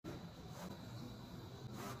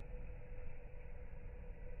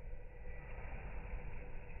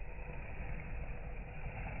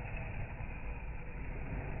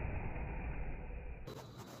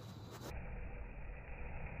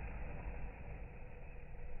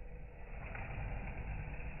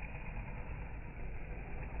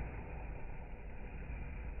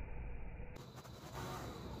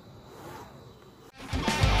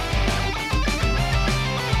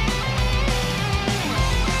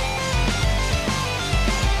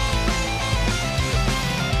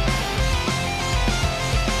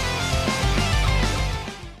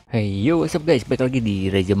Hey yo, what's up guys, balik lagi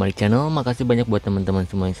di Raizamalik channel. Makasih banyak buat teman-teman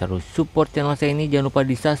semua yang selalu support channel saya ini. Jangan lupa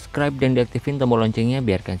di subscribe dan diaktifin tombol loncengnya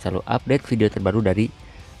biar kalian selalu update video terbaru dari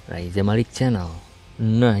Raizamalik channel.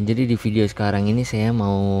 Nah, jadi di video sekarang ini saya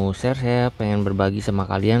mau share, saya pengen berbagi sama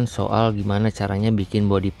kalian soal gimana caranya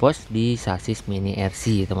bikin body post di sasis mini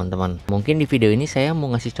RC teman-teman. Mungkin di video ini saya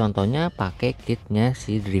mau ngasih contohnya pakai kitnya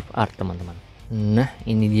si Drift Art teman-teman. Nah,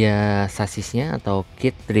 ini dia sasisnya atau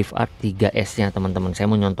kit Drift Art 3S nya teman-teman. Saya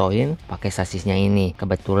mau nyontohin pakai sasisnya ini.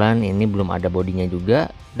 Kebetulan ini belum ada bodinya juga,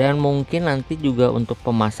 dan mungkin nanti juga untuk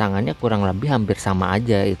pemasangannya kurang lebih hampir sama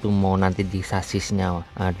aja. Itu mau nanti di sasisnya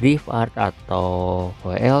Drift Art atau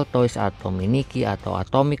WL Toys atau Miniki atau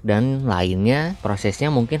Atomic dan lainnya, prosesnya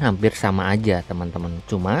mungkin hampir sama aja teman-teman.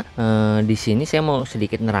 Cuma di sini saya mau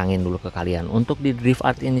sedikit nerangin dulu ke kalian. Untuk di Drift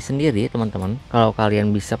Art ini sendiri teman-teman, kalau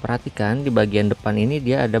kalian bisa perhatikan di bagian depan ini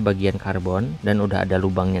dia ada bagian karbon dan udah ada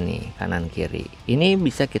lubangnya nih kanan kiri. Ini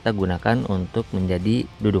bisa kita gunakan untuk menjadi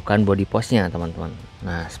dudukan body postnya teman-teman.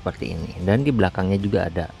 Nah seperti ini, dan di belakangnya juga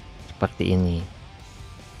ada seperti ini.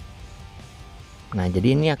 Nah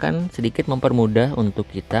jadi ini akan sedikit mempermudah untuk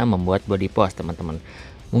kita membuat body post teman-teman.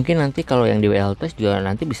 Mungkin nanti kalau yang di WL Toys juga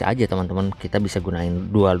nanti bisa aja teman-teman, kita bisa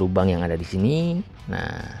gunain dua lubang yang ada di sini.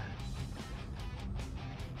 Nah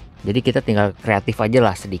jadi kita tinggal kreatif aja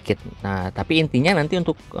lah sedikit. Nah tapi intinya nanti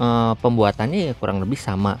untuk pembuatannya ya kurang lebih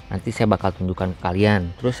sama. Nanti saya bakal tunjukkan ke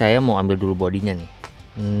kalian. Terus saya mau ambil dulu bodinya nih.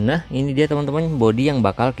 Nah ini dia teman-teman, body yang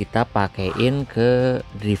bakal kita pakein ke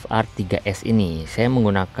Drift Art 3S ini. Saya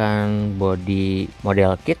menggunakan body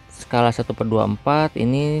model kit skala 1/24.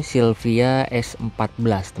 Ini Sylvia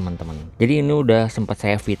S14 teman-teman. Jadi ini udah sempat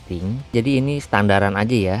saya fitting. Jadi ini standaran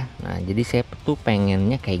aja ya. Nah jadi saya tuh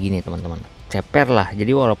pengennya kayak gini teman-teman, ceper lah.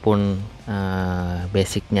 Jadi walaupun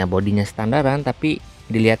basicnya bodinya standaran, tapi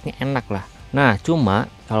dilihatnya enak lah. Nah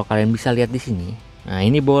cuma kalau kalian bisa lihat di sini, nah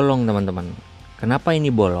ini bolong teman-teman. Kenapa ini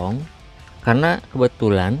bolong? Karena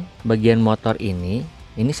kebetulan bagian motor ini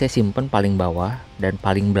saya simpen paling bawah dan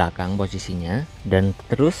paling belakang posisinya, dan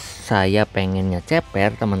terus saya pengennya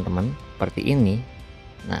ceper teman-teman seperti ini.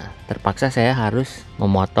 Nah terpaksa saya harus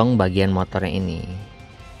memotong bagian motornya ini.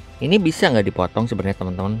 Ini bisa nggak dipotong sebenarnya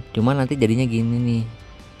teman-teman, cuma nanti jadinya gini nih,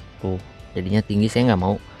 tuh jadinya tinggi. Saya nggak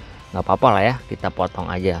mau, nggak apa-apa lah ya, kita potong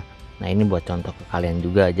aja. Nah ini buat contoh ke kalian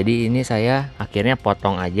juga. Jadi ini saya akhirnya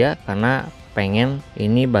potong aja karena pengen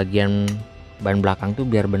ini bagian ban belakang tuh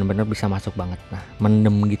biar bener-bener bisa masuk banget. Nah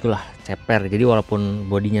mendem gitulah, ceper. Jadi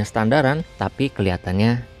walaupun bodinya standaran tapi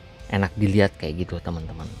kelihatannya enak dilihat kayak gitu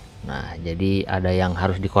teman-teman. Nah jadi ada yang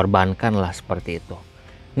harus dikorbankan lah seperti itu.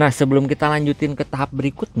 Nah sebelum kita lanjutin ke tahap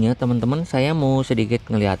berikutnya teman-teman, saya mau sedikit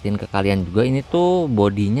ngeliatin ke kalian juga. Ini tuh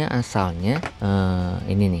bodinya asalnya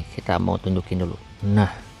ini nih, kita mau tunjukin dulu.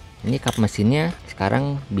 Nah ini kap mesinnya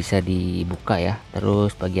sekarang bisa dibuka ya.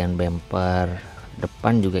 Terus bagian bumper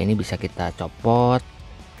depan juga ini bisa kita copot.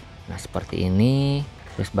 Nah seperti ini.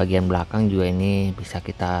 Terus bagian belakang juga ini bisa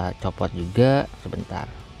kita copot juga. Sebentar.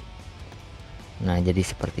 Nah jadi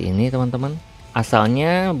seperti ini teman-teman.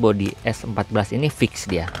 Asalnya body S14 ini fix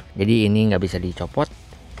dia. Jadi ini nggak bisa dicopot,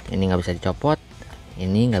 ini nggak bisa dicopot,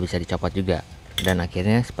 ini nggak bisa dicopot juga. Dan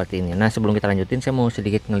akhirnya seperti ini. Nah sebelum kita lanjutin, saya mau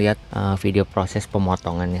sedikit ngelihat video proses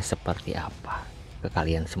pemotongannya seperti apa ke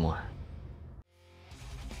kalian semua.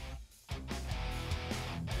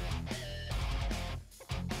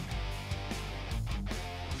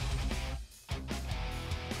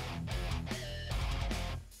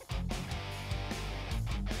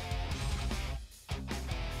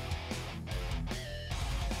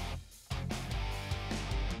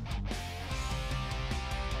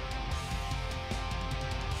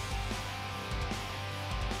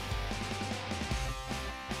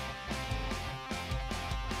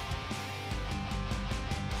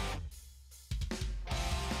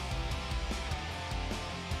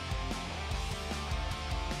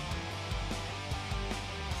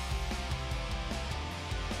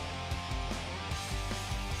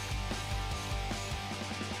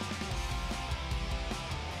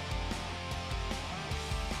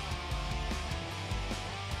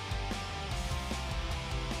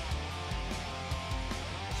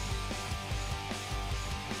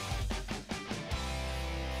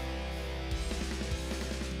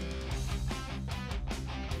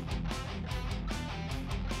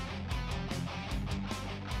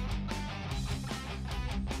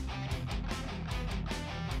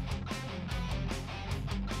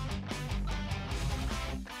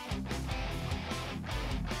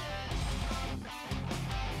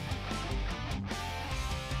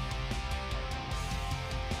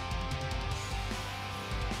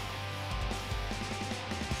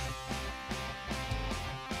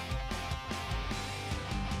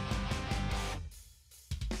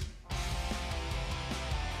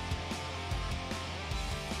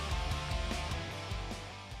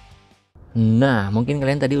 Nah, mungkin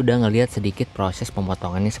kalian tadi udah ngelihat sedikit proses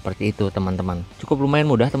pemotongannya seperti itu, teman-teman. Cukup lumayan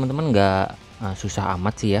mudah, teman-teman, nggak susah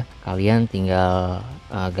amat sih ya. Kalian tinggal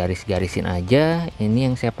garis-garisin aja. Ini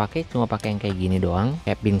yang saya pakai cuma pakai yang kayak gini doang,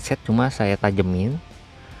 kayak pinset, cuma saya tajemin.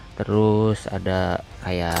 Terus ada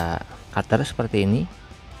kayak cutter seperti ini.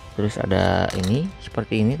 Terus ada ini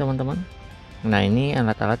seperti ini, teman-teman. Nah, ini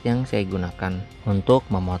alat-alat yang saya gunakan untuk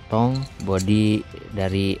memotong body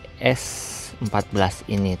dari S14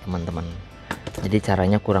 ini, teman-teman. Jadi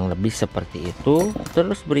caranya kurang lebih seperti itu.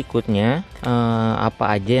 Terus berikutnya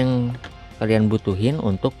apa aja yang kalian butuhin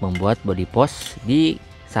untuk membuat body post di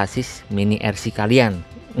sasis mini RC kalian.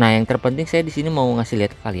 Nah, yang terpenting saya di sini mau ngasih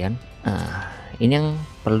lihat ke kalian. Ini yang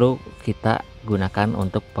perlu kita gunakan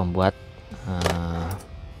untuk membuat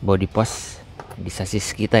body post di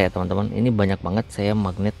sasis kita ya, teman-teman. Ini banyak banget saya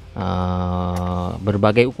magnet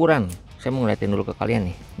berbagai ukuran. Saya mau ngeliatin dulu ke kalian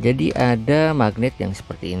nih. Jadi ada magnet yang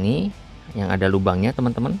seperti ini, yang ada lubangnya,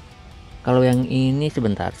 teman-teman. Kalau yang ini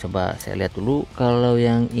sebentar, coba saya lihat dulu. Kalau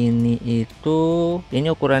yang ini ini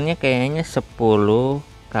ukurannya kayaknya 10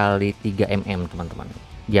 kali 3 mm, teman-teman,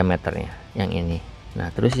 diameternya yang ini.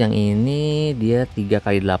 Nah, terus yang ini dia 3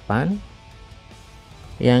 kali 8,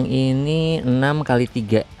 yang ini 6 kali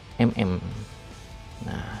 3 mm.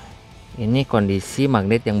 Nah, ini kondisi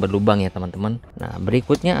magnet yang berlubang ya, teman-teman. Nah,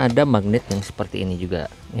 berikutnya ada magnet yang seperti ini juga.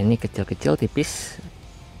 Ini kecil-kecil, tipis.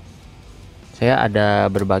 Saya ada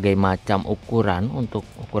berbagai macam ukuran untuk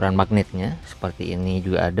ukuran magnetnya. Seperti ini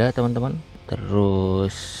juga ada, teman-teman.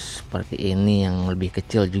 Terus seperti ini yang lebih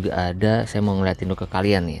kecil juga ada. Saya mau ngeliatin dulu ke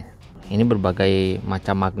kalian ya. Ini berbagai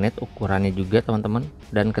macam magnet ukurannya juga, teman-teman,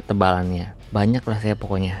 dan ketebalannya. Banyak lah saya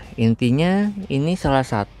pokoknya. Intinya ini salah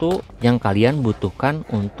satu yang kalian butuhkan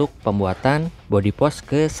untuk pembuatan body post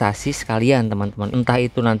ke sasis kalian, teman-teman. Entah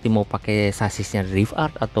itu nanti mau pakai sasisnya drift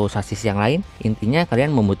art atau sasis yang lain, intinya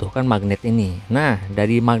kalian membutuhkan magnet ini. Nah,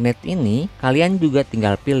 dari magnet ini kalian juga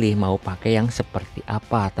tinggal pilih mau pakai yang seperti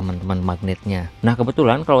apa, teman-teman, magnetnya. Nah,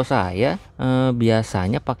 kebetulan kalau saya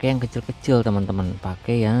biasanya pakai yang kecil-kecil, teman-teman.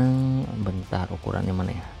 Pakai yang bentar, ukurannya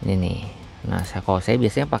mana ya? Ini nih. Nah, kalau saya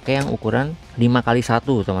biasanya pakai yang ukuran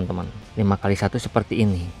 5x1, teman-teman. 5x1 seperti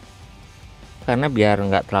ini. Karena biar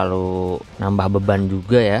nggak terlalu nambah beban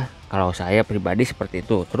juga ya. Kalau saya pribadi seperti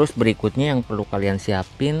itu. Terus berikutnya yang perlu kalian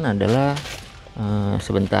siapin adalah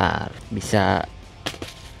sebentar, bisa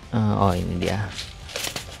oh ini dia.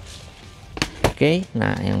 Oke,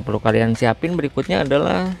 nah yang perlu kalian siapin berikutnya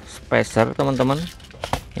adalah spacer, teman-teman.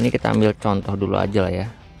 Ini kita ambil contoh dulu aja lah ya.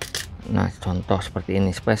 Nah, contoh seperti ini,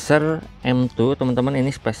 spacer M2, teman-teman. Ini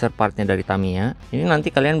spacer partnya dari Tamiya. Ini nanti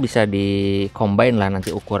kalian bisa di combine lah nanti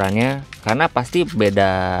ukurannya, karena pasti beda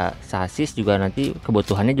sasis juga, nanti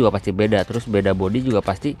kebutuhannya juga pasti beda. Terus beda body juga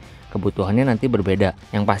pasti kebutuhannya nanti berbeda.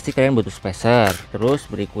 Yang pasti kalian butuh spacer. Terus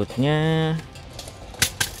berikutnya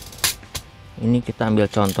ini kita ambil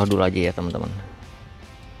contoh dulu aja ya, teman-teman.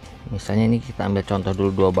 Misalnya ini kita ambil contoh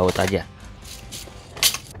dulu 2 baut aja.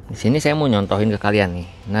 Di sini saya mau nyontohin ke kalian nih.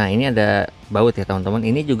 Nah, ini ada baut ya, teman-teman.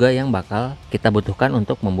 Ini juga yang bakal kita butuhkan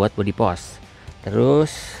untuk membuat body post.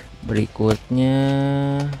 Terus berikutnya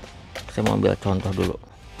saya mau ambil contoh dulu.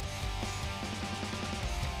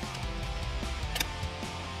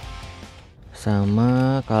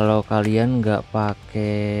 Sama kalau kalian nggak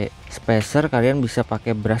pakai spacer, kalian bisa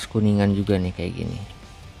pakai brush kuningan juga nih kayak gini.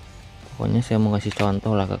 Pokoknya saya mau ngasih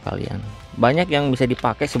contoh lah ke kalian. Banyak yang bisa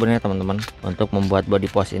dipakai sebenarnya, teman-teman, untuk membuat body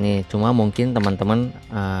post ini. Cuma mungkin teman-teman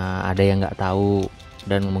ada yang nggak tahu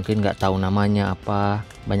dan mungkin nggak tahu namanya apa.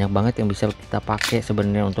 Banyak banget yang bisa kita pakai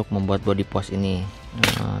sebenarnya untuk membuat body post ini.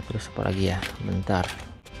 Terus apa lagi ya? Bentar.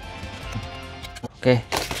 Oke,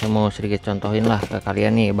 saya mau sedikit contohin lah ke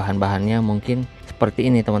kalian nih bahan-bahannya. Mungkin seperti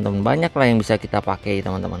ini, teman-teman. Banyak lah yang bisa kita pakai,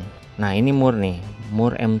 teman-teman. Nah, ini mur nih,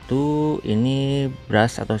 mur M2. Ini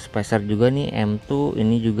brush atau spacer juga nih M2.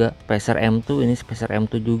 Ini juga spacer M2. Ini spacer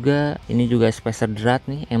M2 juga. Ini juga spacer drat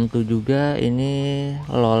nih M2 juga. Ini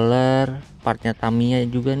roller partnya Tamiya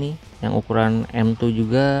juga nih, yang ukuran M2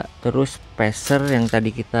 juga. Terus spacer yang tadi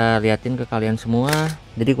kita liatin ke kalian semua.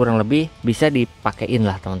 Jadi kurang lebih bisa dipakein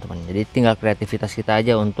lah, teman-teman. Jadi tinggal kreativitas kita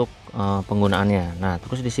aja untuk penggunaannya. Nah,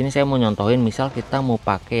 terus di sini saya mau nyontohin, misal kita mau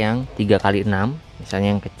pakai yang 3x6.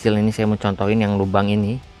 Misalnya yang kecil ini saya mau contohin yang lubang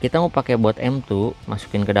ini. Kita mau pakai buat M2,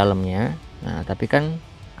 masukin ke dalamnya. Nah, tapi kan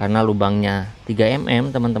karena lubangnya 3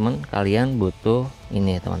 mm, teman-teman, kalian butuh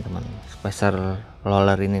ini, teman-teman, spacer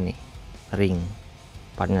roller ini nih, ring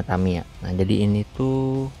partnya Tamiya. Nah, jadi ini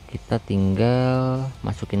tuh kita tinggal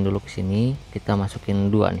masukin dulu ke sini. Kita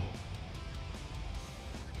masukin 2 nih.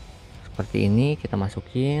 Seperti ini kita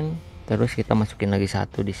masukin, terus kita masukin lagi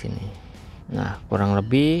 1 di sini. Nah, kurang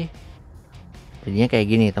lebih Jadinya kayak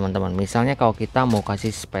gini teman-teman. Misalnya kalau kita mau kasih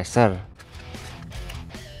spacer,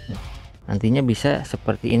 nantinya bisa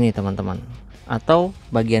seperti ini teman-teman. Atau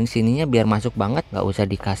bagian sininya biar masuk banget, nggak usah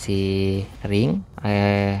dikasih ring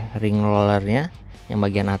rollernya. Yang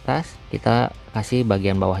bagian atas kita kasih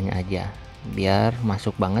bagian bawahnya aja, biar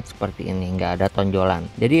masuk banget seperti ini, nggak ada tonjolan.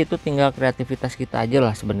 Jadi itu tinggal kreativitas kita aja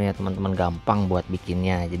lah sebenarnya teman-teman, gampang buat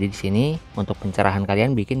bikinnya. Jadi di sini untuk pencerahan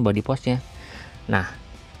kalian bikin body postnya. Nah,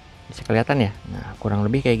 bisa kelihatan ya. Nah, kurang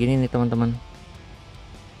lebih kayak gini nih teman-teman.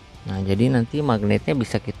 Nah, jadi nanti magnetnya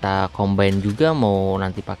bisa kita combine juga, mau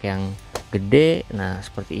nanti pakai yang gede. Nah,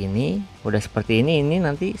 seperti ini. Udah seperti ini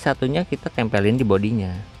nanti satunya kita tempelin di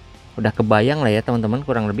bodinya. Udah kebayang lah ya teman-teman,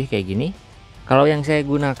 kurang lebih kayak gini. Kalau yang saya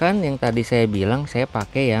gunakan, yang tadi saya bilang, saya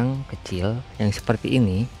pakai yang kecil, yang seperti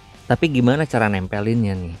ini. Tapi gimana cara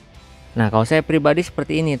nempelinnya nih? Nah, kalau saya pribadi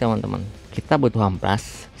seperti ini teman-teman. Kita butuh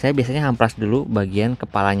hampras. Saya biasanya hampras dulu bagian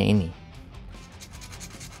kepalanya ini.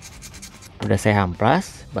 Udah saya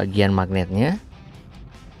hampras bagian magnetnya.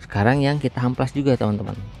 Sekarang yang kita hampras juga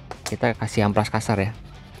teman-teman. Kita kasih hampras kasar ya.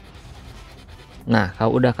 Nah,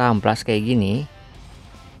 kalau udah kehampras kayak gini,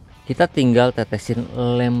 kita tinggal tetesin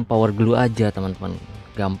lem power glue aja teman-teman.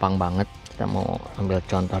 Gampang banget. Kita mau ambil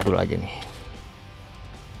contoh dulu aja nih.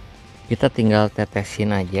 Kita tinggal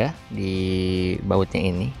tetesin aja di bautnya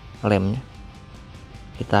ini, lemnya.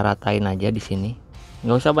 Kita ratain aja di sini.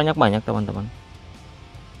 Nggak usah banyak-banyak teman-teman.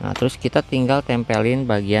 Nah, terus kita tinggal tempelin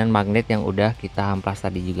bagian magnet yang udah kita hampras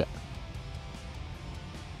tadi juga.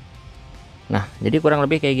 Nah, jadi kurang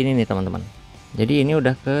lebih kayak gini nih teman-teman. Jadi ini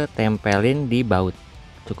udah ketempelin di baut.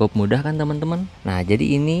 Cukup mudah kan teman-teman. Nah,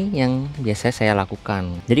 jadi ini yang biasa saya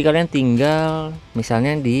lakukan. Jadi kalian tinggal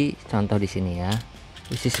misalnya di contoh di sini ya,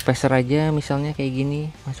 isi spacer aja misalnya kayak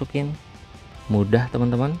gini, masukin. Mudah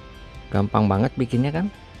teman-teman, gampang banget bikinnya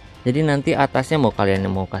kan. Jadi nanti atasnya mau kalian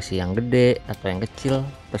mau kasih yang gede atau yang kecil,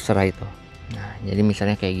 terserah itu. Nah, jadi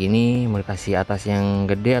misalnya kayak gini, mau kasih atas yang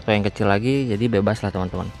gede atau yang kecil lagi, jadi bebas lah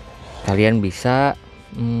teman-teman. Kalian bisa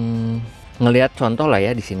ngelihat contoh lah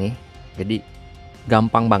ya di sini. Jadi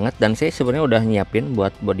gampang banget, dan saya sebenarnya udah nyiapin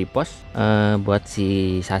buat body post, buat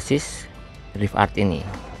si sasis drift art ini.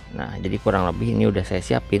 Nah, jadi kurang lebih ini udah saya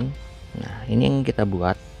siapin. Nah, ini yang kita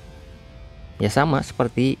buat ya sama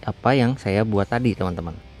seperti apa yang saya buat tadi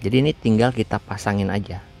teman-teman. Jadi ini tinggal kita pasangin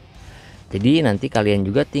aja. Jadi nanti kalian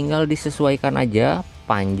juga tinggal disesuaikan aja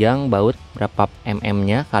panjang baut berapa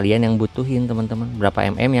mm-nya kalian yang butuhin teman-teman. Berapa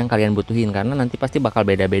mm yang kalian butuhin, karena nanti pasti bakal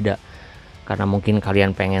beda-beda. Karena mungkin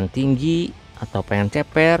kalian pengen tinggi atau pengen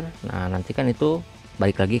ceper. Nah, nanti kan itu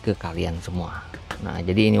balik lagi ke kalian semua. Nah,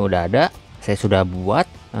 jadi ini udah ada, saya sudah buat.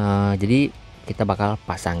 Jadi kita bakal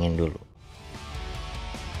pasangin dulu.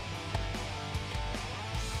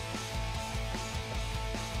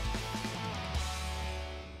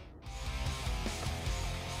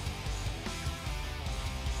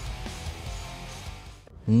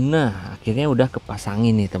 Nah, akhirnya udah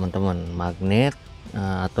kepasangin nih teman-teman magnet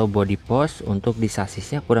atau body post untuk di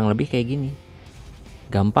sasisnya, kurang lebih kayak gini.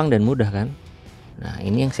 Gampang dan mudah kan. Nah,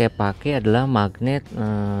 ini yang saya pakai adalah magnet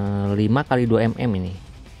 5x2 mm ini.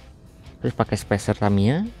 Terus pakai spacer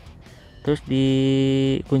Tamiya. Terus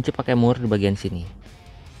dikunci pakai mur di bagian sini.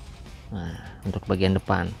 Nah, untuk bagian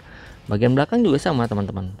depan. Bagian belakang juga sama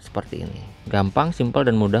teman-teman, seperti ini. Gampang, simpel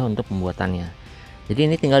dan mudah untuk pembuatannya. Jadi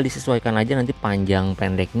ini tinggal disesuaikan aja nanti panjang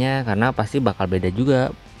pendeknya, karena pasti bakal beda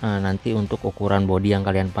juga. Nanti untuk ukuran body yang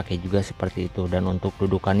kalian pakai juga seperti itu, dan untuk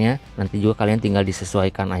dudukannya nanti juga kalian tinggal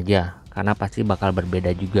disesuaikan aja, karena pasti bakal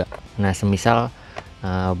berbeda juga. Nah, semisal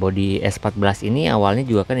body S14 ini awalnya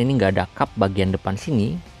juga kan ini nggak ada cup bagian depan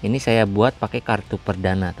sini, ini saya buat pakai kartu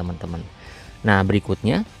perdana teman-teman. Nah,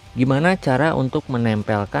 berikutnya gimana cara untuk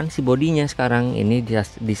menempelkan si bodinya. Sekarang ini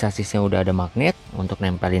di sasisnya udah ada magnet, untuk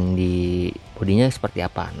nempelin di bodinya seperti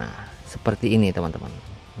apa. Nah, seperti ini teman-teman.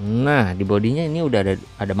 Nah, di bodinya ini udah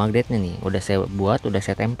ada magnetnya nih, udah saya buat, udah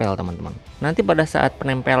saya tempel teman-teman. Nanti pada saat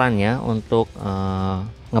penempelannya untuk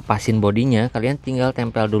ngepasin bodinya, kalian tinggal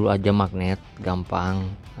tempel dulu aja magnet, gampang.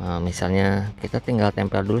 Misalnya kita tinggal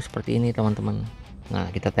tempel dulu seperti ini teman-teman. Nah,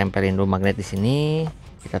 kita tempelin dulu magnet di sini,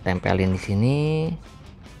 kita tempelin di sini.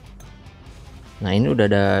 Nah, ini udah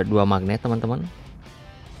ada 2 magnet teman-teman,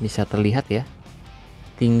 bisa terlihat ya.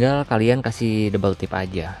 Tinggal kalian kasih double tip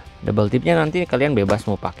aja. Double tipnya nanti kalian bebas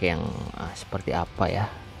mau pakai yang seperti apa ya.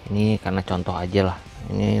 Ini karena contoh aja lah.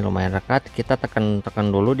 Ini lumayan rekat, kita tekan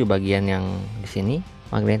dulu di bagian yang di sini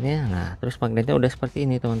magnetnya. Nah, terus magnetnya udah seperti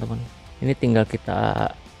ini teman-teman. Ini tinggal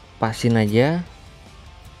kita pasin aja.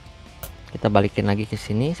 Kita balikin lagi ke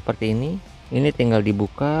sini seperti ini. Ini tinggal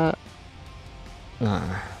dibuka.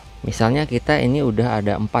 Nah, Misalnya kita ini udah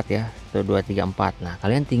ada 4 ya, 1 2 3 4. Nah,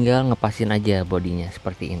 kalian tinggal ngepasin aja bodinya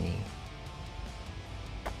seperti ini.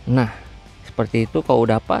 Nah, seperti itu. Kalau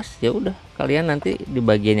udah pas ya udah, kalian nanti di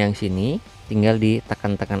bagian yang sini tinggal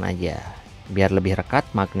ditekan-tekan aja biar lebih rekat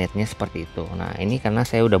magnetnya seperti itu. Nah, ini karena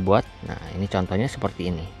saya udah buat. Nah, ini contohnya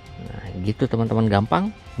seperti ini. Nah, gitu teman-teman,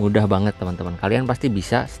 gampang, mudah banget teman-teman. Kalian pasti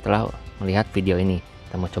bisa setelah melihat video ini.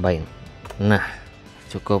 Kita mau cobain. Nah,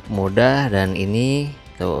 cukup mudah dan ini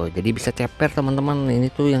tuh jadi bisa ceper teman-teman.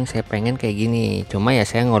 Ini tuh yang saya pengen kayak gini. Cuma ya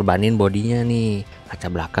saya ngorbanin bodinya nih.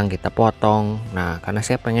 Kaca belakang kita potong. Nah, karena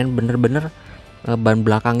saya pengen bener-bener ban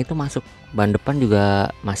belakang itu masuk, ban depan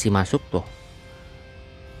juga masih masuk tuh.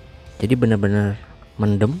 Jadi bener-bener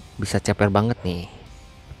mendem, bisa ceper banget nih.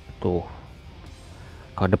 Tuh.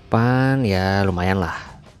 Kalau depan ya lumayan lah.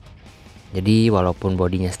 Jadi walaupun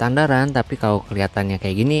bodinya standaran, tapi kalau kelihatannya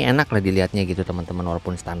kayak gini enak lah dilihatnya gitu teman-teman,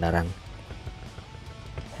 walaupun standaran.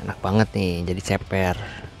 Enak banget nih, jadi ceper.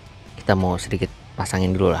 Kita mau sedikit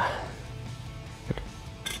pasangin dulu lah.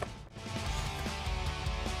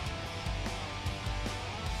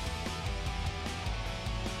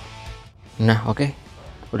 Nah, oke.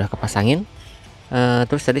 Udah kepasangin.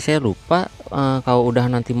 Terus tadi saya lupa, kalau udah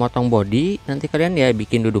nanti motong body, nanti kalian ya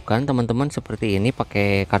bikin dudukan teman-teman seperti ini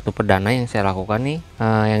pakai kartu perdana yang saya lakukan nih.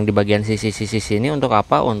 Yang di bagian sisi-sisi sini untuk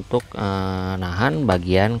apa? Untuk nahan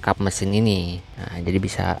bagian kap mesin ini. Nah, jadi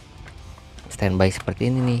bisa standby seperti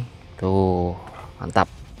ini nih. Tuh, mantap.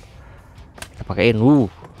 Kita pakein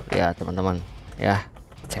ya teman-teman. Ya,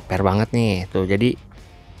 ceper banget nih. Tuh, jadi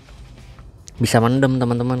bisa mendem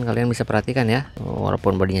teman-teman, kalian bisa perhatikan ya,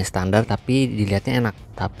 walaupun bodinya standar tapi dilihatnya enak.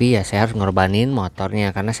 Tapi ya saya harus ngorbanin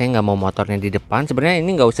motornya karena saya nggak mau motornya di depan. Sebenarnya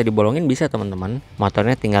ini nggak usah dibolongin, bisa teman-teman,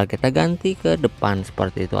 motornya tinggal kita ganti ke depan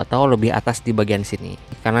seperti itu, atau lebih atas di bagian sini.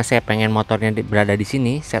 Karena saya pengen motornya berada di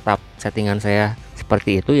sini, settingan saya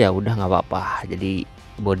seperti itu, ya udah nggak apa-apa, jadi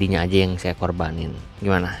bodinya aja yang saya korbanin.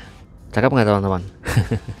 Gimana, cakep nggak teman-teman?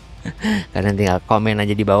 Kalian tinggal komen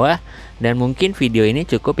aja di bawah. Dan mungkin video ini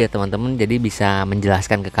cukup ya teman-teman, jadi bisa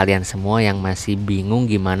menjelaskan ke kalian semua yang masih bingung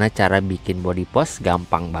gimana cara bikin body post.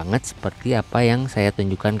 Gampang banget seperti apa yang saya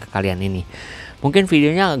tunjukkan ke kalian ini. Mungkin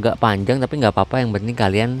videonya agak panjang tapi nggak apa-apa, yang penting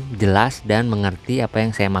kalian jelas dan mengerti apa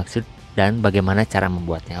yang saya maksud dan bagaimana cara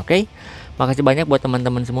membuatnya. Oke, makasih banyak buat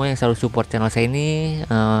teman-teman semua yang selalu support channel saya ini.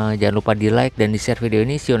 Jangan lupa di like dan di share video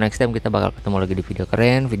ini. See you next time, kita bakal ketemu lagi di video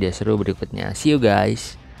keren, video seru berikutnya. See you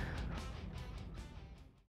guys.